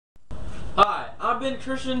Hi, I'm Ben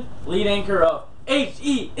Christian, lead anchor of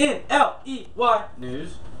HENLEY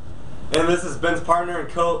News. And this is Ben's partner and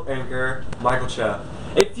co-anchor, Michael Cheff.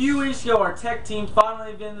 A few weeks ago, our tech team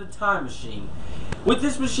finally invented the time machine. With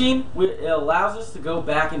this machine, it allows us to go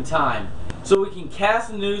back in time, so we can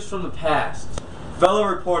cast the news from the past. Fellow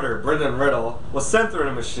reporter Brendan Riddle was sent through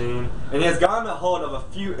the machine, and he has gotten a hold of a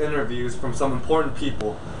few interviews from some important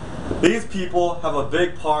people. These people have a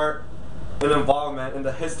big part and involvement in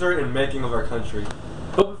the history and making of our country.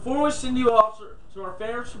 But before we send you off to our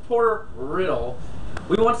famous reporter Riddle,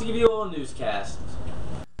 we want to give you a little newscast.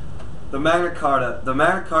 The Magna Carta. The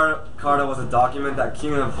Magna Carta was a document that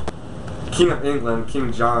King of England,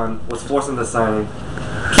 King John, was forced into signing.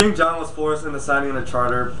 King John was forced into signing the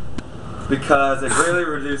charter because it greatly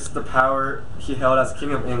reduced the power he held as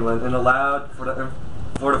King of England and allowed for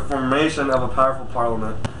the formation of a powerful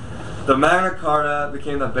parliament. The Magna Carta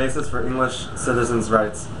became the basis for English citizens'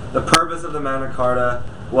 rights. The purpose of the Magna Carta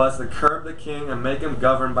was to curb the king and make him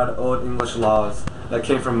govern by the old English laws that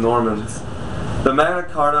came from Normans. The Magna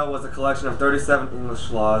Carta was a collection of 37 English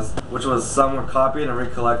laws, which was some were copied and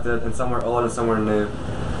recollected, and some were old and some were new.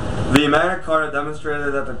 The Magna Carta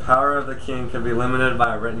demonstrated that the power of the king could be limited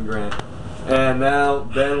by a written grant. And now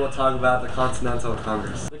Ben will talk about the Continental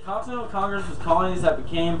Congress. The Continental Congress was colonies that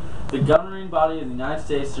became the governing body of the United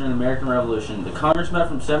States during the American Revolution. The Congress met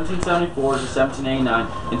from 1774 to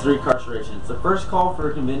 1789 in 3 incarcerations. The first call for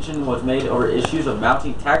a convention was made over issues of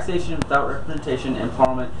mounting taxation without representation in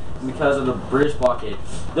Parliament because of the British blockade.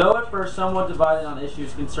 Though at first somewhat divided on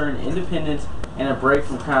issues concerning independence and a break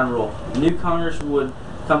from Crown rule, the new Congress would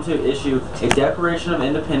come to issue a Declaration of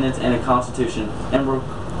Independence and a Constitution, and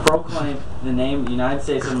proclaim the name United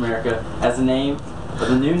States of America as the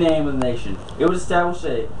new name of the nation. It would establish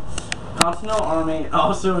a Continental Army and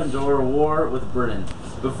also endure a war with Britain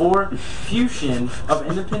before fusion of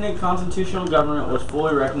independent constitutional government was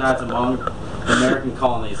fully recognized among the American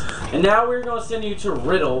colonies. And now we're going to send you to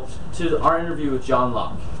Riddle to our interview with John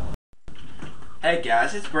Locke. Hey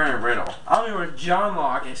guys, it's Brendan Riddle. I'm here with John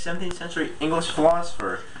Locke, a 17th century English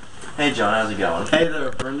philosopher. Hey John, how's it going? Hey there,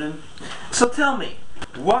 Brendan. So tell me,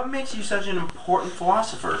 what makes you such an important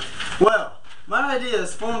philosopher? Well, my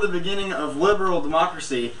ideas formed the beginning of liberal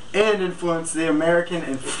democracy and influenced the American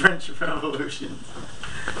and French revolutions.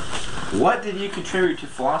 What did you contribute to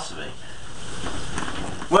philosophy?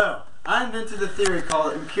 Well, I invented a theory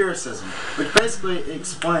called empiricism, which basically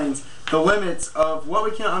explains the limits of what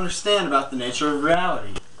we can understand about the nature of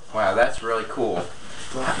reality. Wow, that's really cool.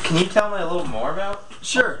 Can you tell me a little more about it?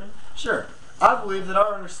 Sure. I believe that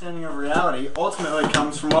our understanding of reality ultimately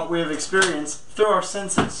comes from what we have experienced through our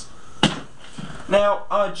senses. Now,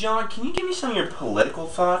 John, can you give me some of your political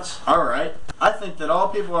thoughts? Alright. I think that all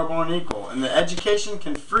people are born equal, and that education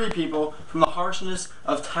can free people from the harshness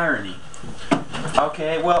of tyranny.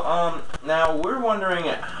 Okay, well, now we're wondering,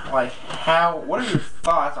 what are your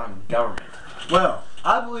thoughts on government? Well,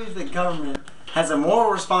 I believe that government has a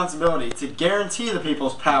moral responsibility to guarantee the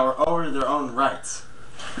people's power over their own rights.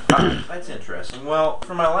 That's interesting. Well,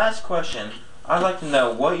 for my last question, I'd like to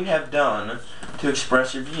know what you have done to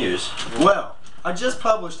express your views. Well, I just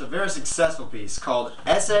published a very successful piece called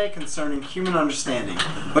Essay Concerning Human Understanding,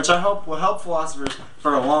 which I hope will help philosophers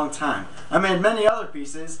for a long time. I made many other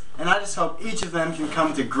pieces, and I just hope each of them can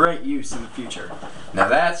come to great use in the future. Now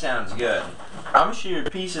that sounds good. I'm sure your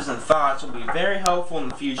pieces and thoughts will be very helpful in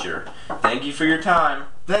the future. Thank you for your time.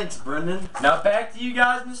 Thanks, Brendan. Now back to you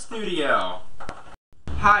guys in the studio.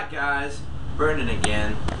 Hi guys, Brendan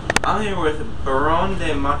again. I'm here with Baron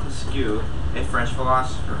de Montesquieu, a French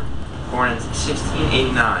philosopher, born in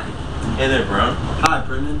 1689. Hey there, Baron. Hi,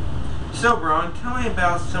 Brendan. So, Baron, tell me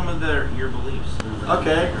about some of your beliefs.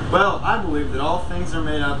 Okay, well, I believe that all things are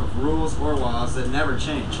made up of rules or laws that never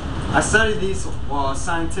change. I study these laws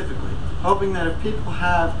scientifically, hoping that if people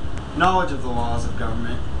have knowledge of the laws of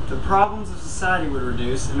government, the problems of society would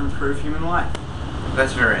reduce and improve human life.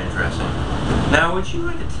 That's very interesting. Now, would you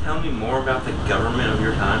like to tell me more about the government of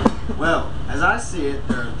your time? Well, as I see it,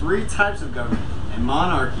 there are 3 types of government. A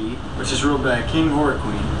monarchy, which is ruled by a king or a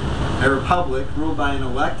queen, a republic, ruled by an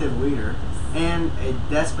elected leader, and a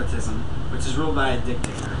despotism, which is ruled by a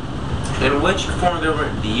dictator. And which form of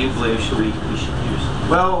government do you believe we should use?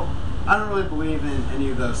 Well, I don't really believe in any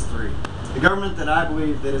of those 3. The government that I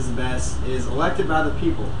believe that is the best is elected by the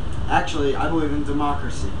people. Actually, I believe in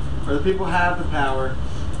democracy, where the people have the power,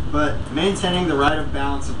 but maintaining the right of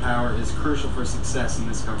balance of power is crucial for success in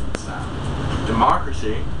this government style.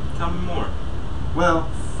 Democracy? Tell me more. Well,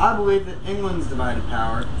 I believe that England's divided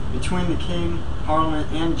power between the king,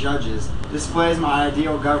 parliament, and judges displays my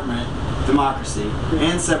ideal government, democracy,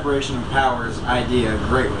 and separation of powers idea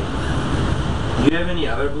greatly. Do you have any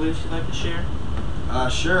other beliefs you'd like to share?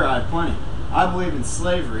 Sure, I have plenty. I believe in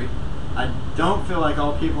slavery. I don't feel like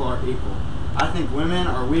all people are equal. I think women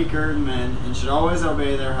are weaker than men and should always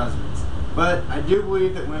obey their husbands. But I do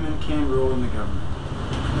believe that women can rule in the government.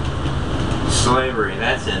 Slavery,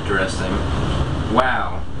 that's interesting.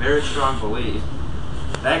 Wow, very strong belief.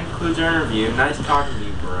 That concludes our interview. Nice talking to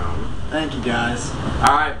you, Barone. Thank you, guys.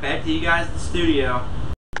 Alright, back to you guys in the studio.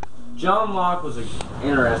 John Locke was an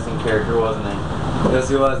interesting character, wasn't he? Yes,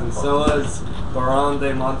 he was, and so was Baron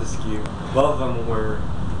de Montesquieu. Both of them were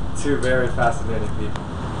two very fascinating people.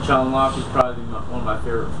 John Locke was probably one of my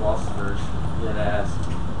favorite philosophers, you had to ask.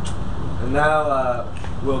 And now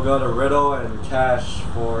we'll go to Riddle and Cash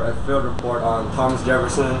for a field report on Thomas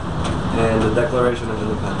Jefferson and the Declaration of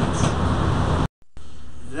Independence.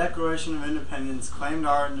 The Declaration of Independence claimed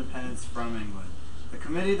our independence from England. The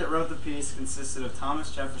committee that wrote the piece consisted of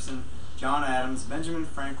Thomas Jefferson, John Adams, Benjamin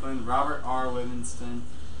Franklin, Robert R. Livingston,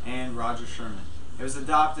 and Roger Sherman. It was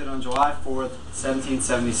adopted on July 4th,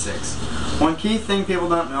 1776. One key thing people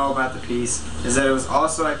don't know about the piece is that it was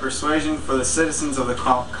also a persuasion for the citizens of the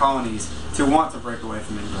colonies to want to break away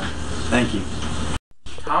from England. Thank you.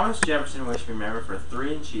 Thomas Jefferson was remembered for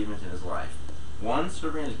 3 achievements in his life. 1,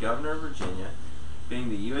 serving as governor of Virginia, being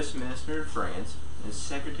the U.S. Minister to France, and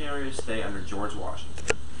Secretary of State under George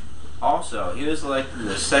Washington. Also, he was elected to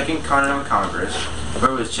the Second Continental Congress,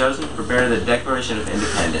 where he was chosen to prepare the Declaration of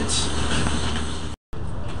Independence.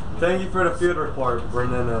 Thank you for the field report,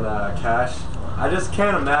 Brendan and Cash. I just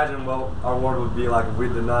can't imagine what our world would be like if we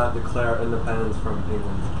did not declare independence from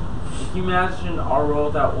England. Can you imagine our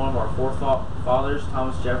world without one of our forefathers,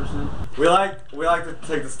 Thomas Jefferson? We like to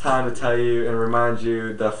take this time to tell you and remind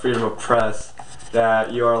you the freedom of press,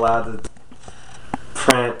 that you are allowed to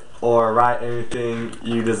print or write anything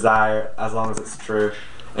you desire as long as it's true.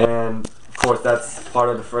 And of course that's part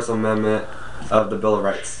of the First Amendment of the Bill of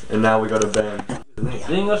Rights. And now we go to Ben.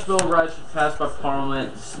 The English Bill of Rights was passed by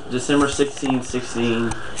Parliament December 16,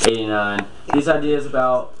 1689. These ideas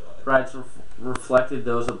about rights reflected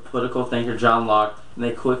those of political thinker John Locke, and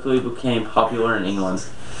they quickly became popular in England.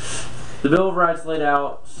 The Bill of Rights laid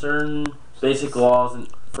out certain basic laws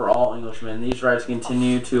for all Englishmen. These rights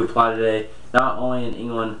continue to apply today, not only in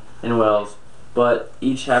England and Wales, but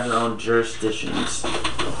each have their own jurisdictions.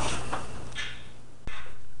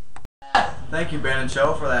 Thank you, Ben and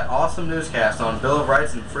Cho, for that awesome newscast on Bill of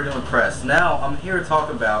Rights and freedom of press. Now, I'm here to talk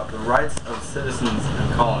about the rights of citizens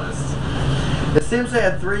and colonists. It seems they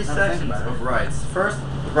had 3 sections of rights. First,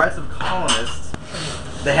 the rights of colonists.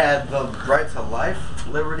 They had the right to life,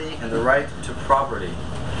 liberty, and the right to property.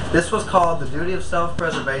 This was called the duty of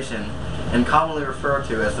self-preservation and commonly referred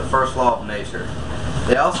to as the first law of nature.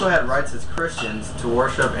 They also had rights as Christians to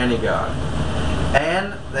worship any god.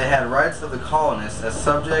 And they had rights of the colonists as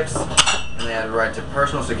subjects, and they had a right to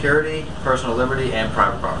personal security, personal liberty, and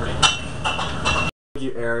private property. Thank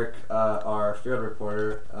you, Eric, our field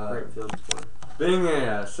reporter. Great field report. Being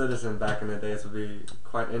a citizen back in the days would be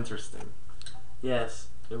quite interesting. Yes,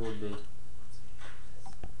 it would be.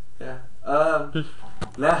 Yeah.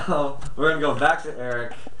 Now we're gonna go back to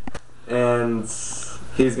Eric, and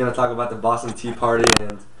he's gonna talk about the Boston Tea Party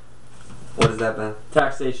and what is that, Ben?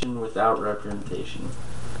 Taxation without representation.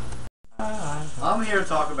 I'm here to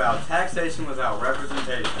talk about taxation without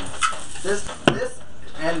representation. This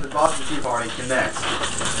and the Boston Tea Party connects.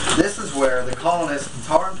 This is where the colonists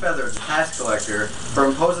tar and feathered the tax collector for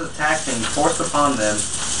imposes taxing forced upon them.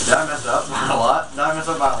 Did I mess up by a lot? Did I mess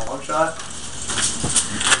up by a long shot?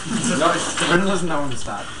 Ben doesn't know when to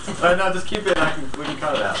stop. No, just keep it. We can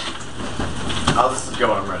cut it out. I'll just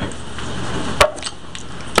go. I'm ready.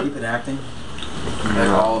 Keep it acting. Like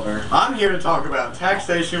Oliver. I'm here to talk about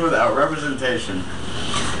taxation without representation.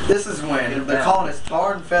 This is when the colonists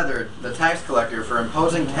tar and feathered the tax collector for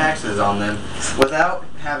imposing taxes on them without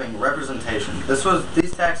having representation.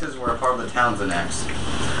 These taxes were a part of the Townsend Acts.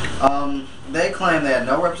 They claimed they had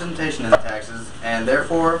no representation in the taxes, and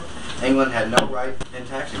therefore England had no right in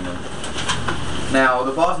taxing them. Now,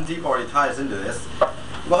 the Boston Tea Party ties into this.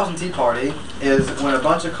 The Boston Tea Party is when a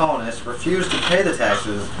bunch of colonists refused to pay the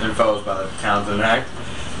taxes imposed by the Townsend Act,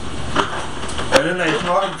 and then they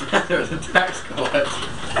tar and feathered the tax collector.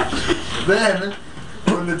 Then,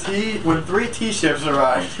 when 3 tea ships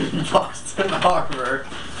arrived in Boston Harbor,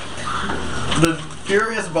 the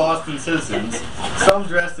furious Boston citizens, some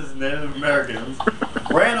dressed as Native Americans,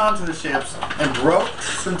 ran onto the ships and broke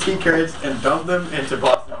some tea crates and dumped them into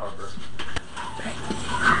Boston Harbor.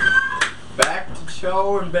 Back to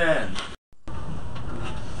Cho and Ben.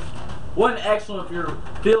 What an excellent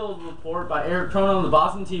field report by Eric Cronin on the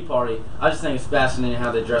Boston Tea Party. I just think it's fascinating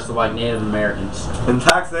how they dress the white Native Americans. And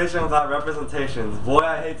taxation without representations. Boy,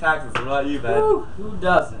 I hate taxes. What about you, Ben? Woo, who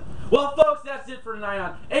doesn't? Well, folks, that's it for tonight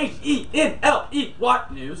on HENLEY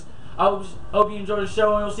News. I hope you enjoyed the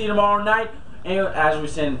show, and we'll see you tomorrow night. And as we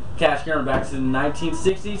send Cash Cameron back to the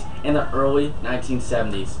 1960s and the early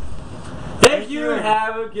 1970s. Thank you and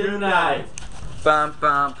have a good night. Bum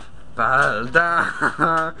bum ba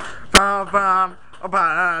da bum bum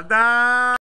ba da.